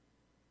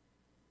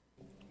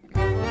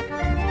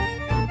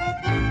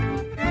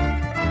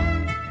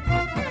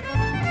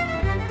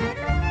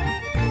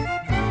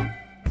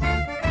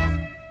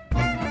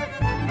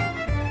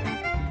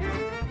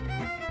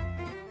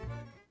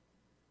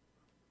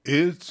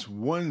It's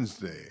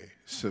Wednesday,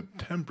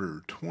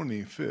 September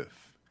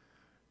 25th,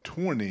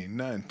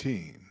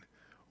 2019.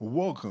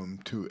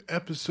 Welcome to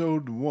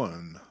episode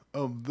 1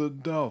 of the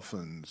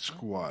Dolphin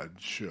Squad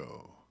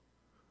Show.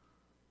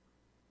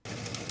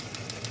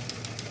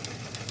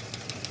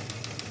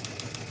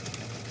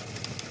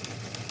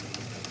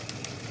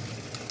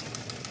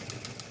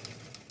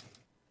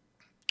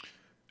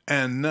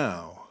 And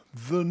now,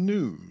 the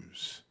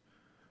news.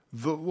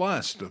 The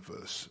Last of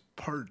Us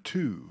Part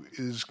 2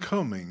 is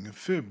coming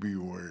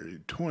February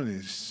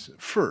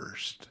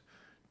 21st,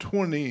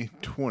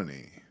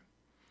 2020.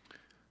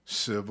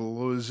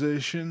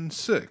 Civilization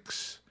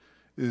 6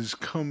 is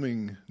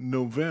coming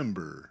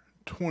November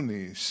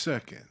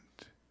 22nd.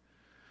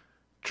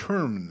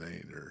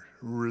 Terminator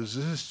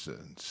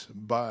Resistance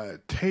by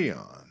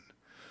Teon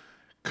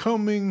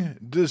coming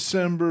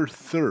December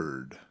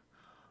 3rd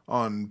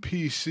on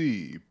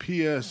PC,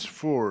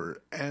 PS4,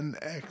 and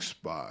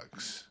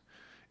Xbox.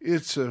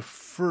 It's a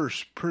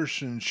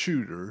first-person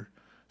shooter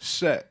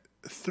set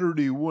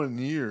 31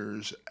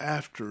 years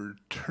after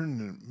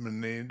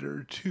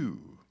Terminator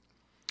 2.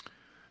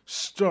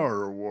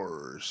 Star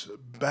Wars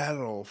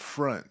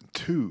Battlefront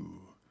 2.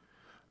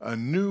 A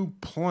new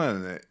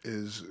planet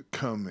is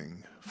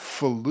coming,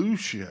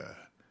 Felucia.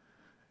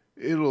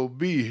 It'll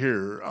be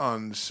here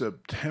on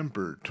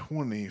September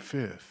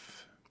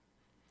 25th.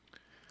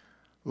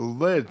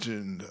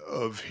 Legend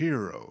of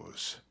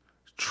Heroes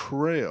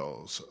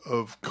Trails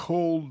of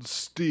Cold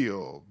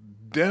Steel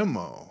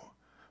demo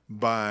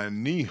by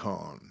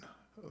Nihon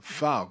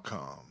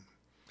Falcom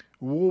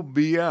will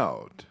be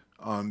out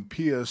on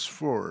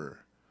PS4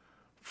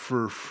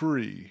 for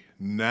free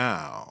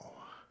now.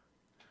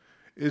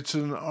 It's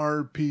an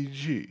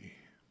RPG.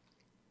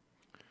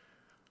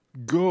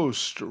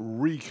 Ghost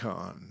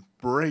Recon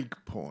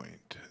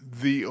Breakpoint,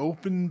 the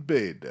open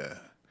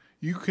beta.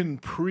 You can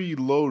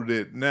preload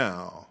it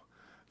now.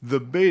 The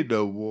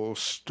beta will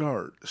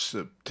start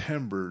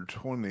September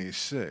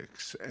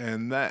 26th,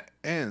 and that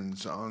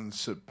ends on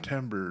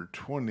September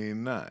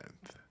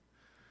 29th.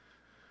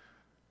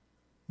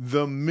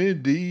 The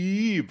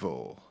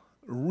Medieval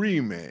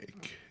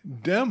remake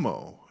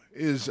demo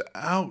is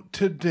out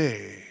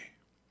today.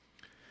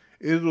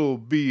 It'll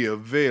be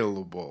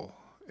available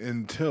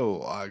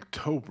until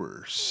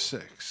October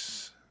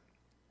 6th.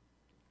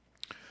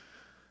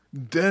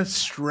 Death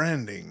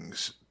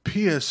Stranding's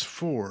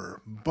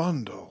PS4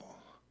 bundle,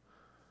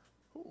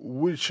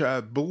 which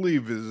I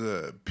believe is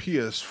a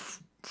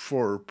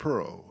PS4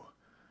 Pro,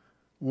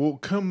 will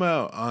come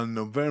out on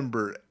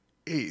November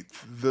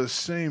 8th, the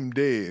same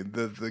day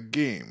that the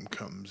game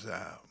comes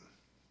out.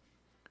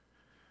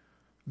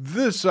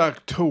 This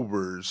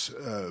October's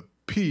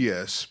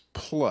PS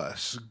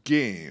Plus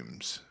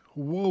games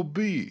will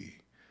be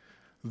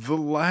The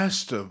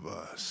Last of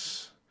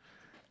Us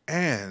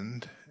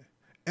and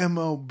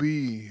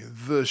MLB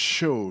The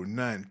Show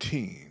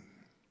 19.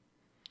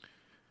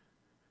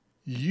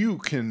 You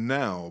can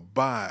now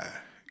buy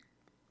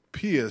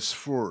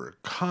PS4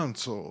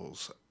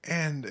 consoles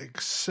and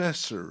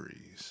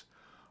accessories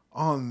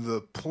on the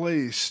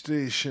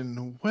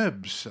PlayStation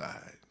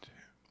website.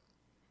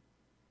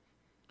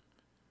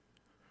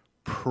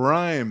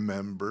 Prime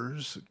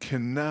members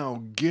can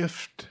now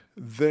gift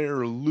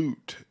their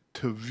loot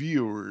to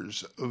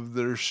viewers of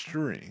their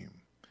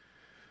stream.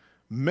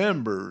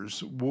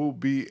 Members will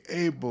be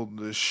able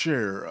to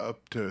share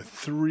up to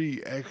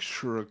 3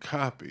 extra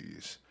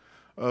copies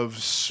of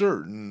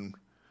certain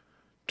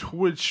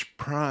Twitch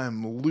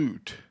Prime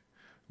loot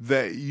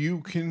that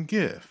you can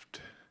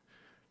gift.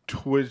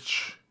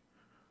 Twitch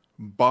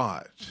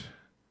Bot,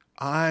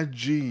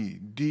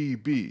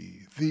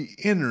 IGDB, the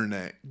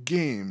Internet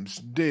Games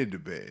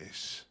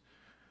Database.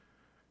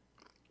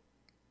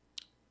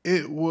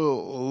 It will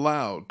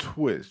allow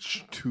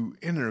Twitch to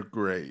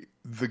integrate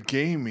the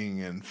gaming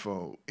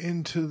info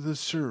into the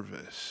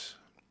service.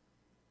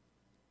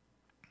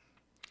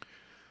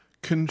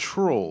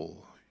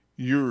 Control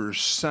your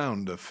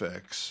sound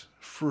effects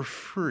for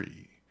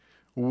free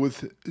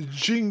with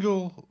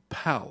Jingle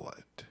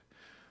Palette.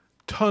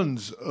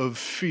 Tons of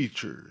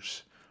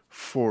features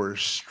for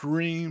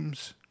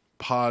streams,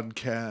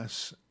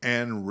 podcasts,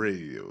 and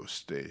radio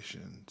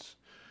stations.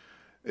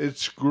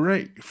 It's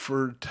great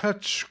for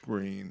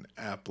touchscreen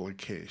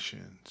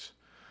applications.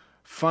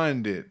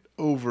 Find it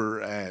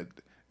over at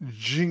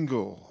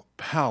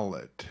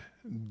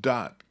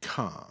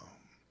jinglepalette.com.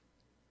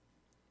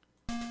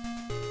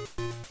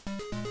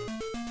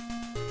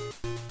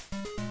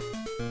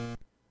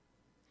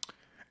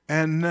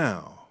 And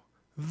now,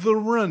 the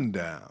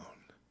rundown.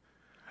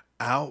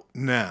 Out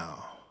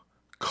now,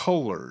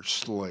 Color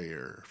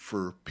Slayer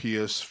for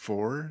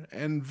PS4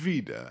 and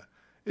Vita.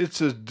 It's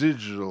a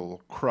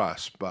digital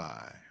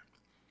cross-buy.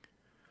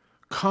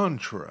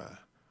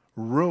 Contra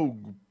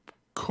Rogue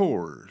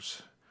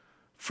Cores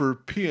for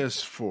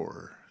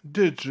PS4,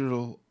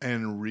 digital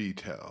and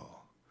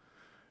retail.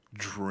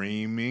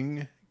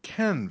 Dreaming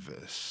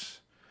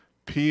Canvas,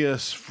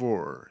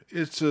 PS4.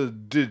 It's a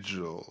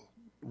digital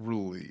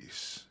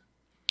release.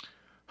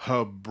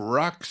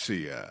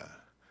 Habroxia,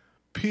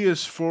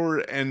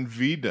 PS4 and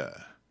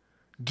Vita,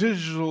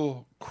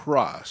 Digital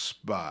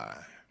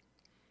Cross-Buy,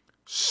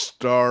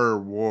 Star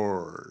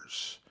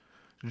Wars,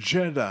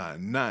 Jedi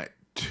Knight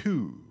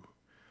 2,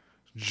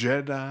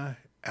 Jedi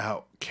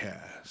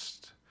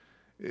Outcast.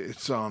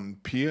 It's on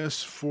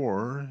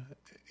PS4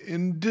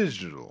 in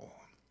digital.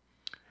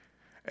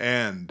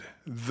 And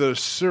The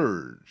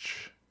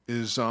Surge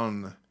is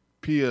on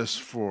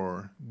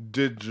PS4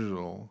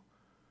 digital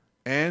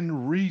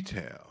and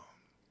retail.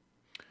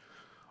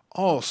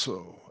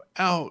 Also,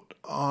 out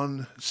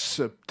on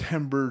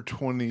September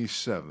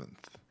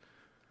 27th,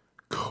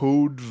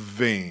 Code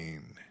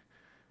Vein,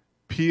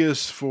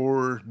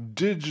 PS4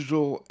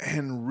 digital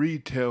and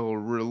retail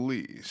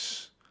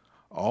release.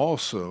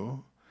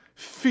 Also,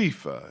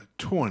 FIFA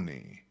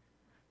 20,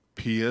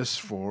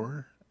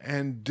 PS4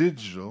 and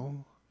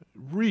digital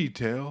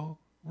retail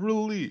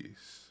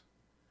release.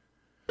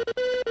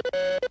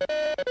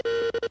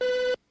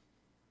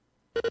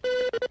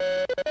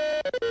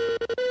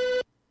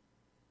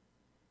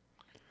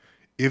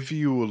 If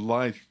you would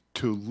like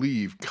to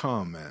leave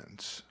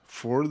comments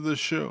for the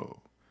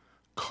show,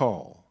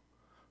 call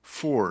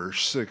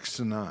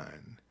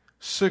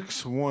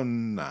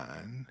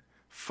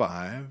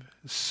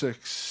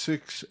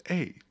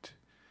 469-619-5668.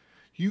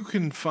 You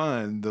can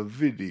find the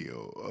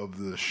video of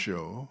the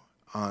show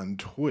on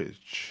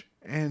Twitch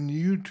and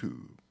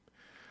YouTube.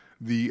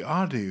 The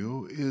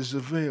audio is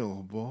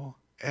available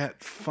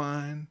at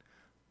fine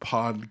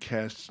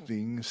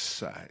podcasting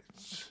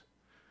sites.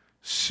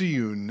 See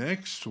you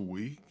next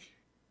week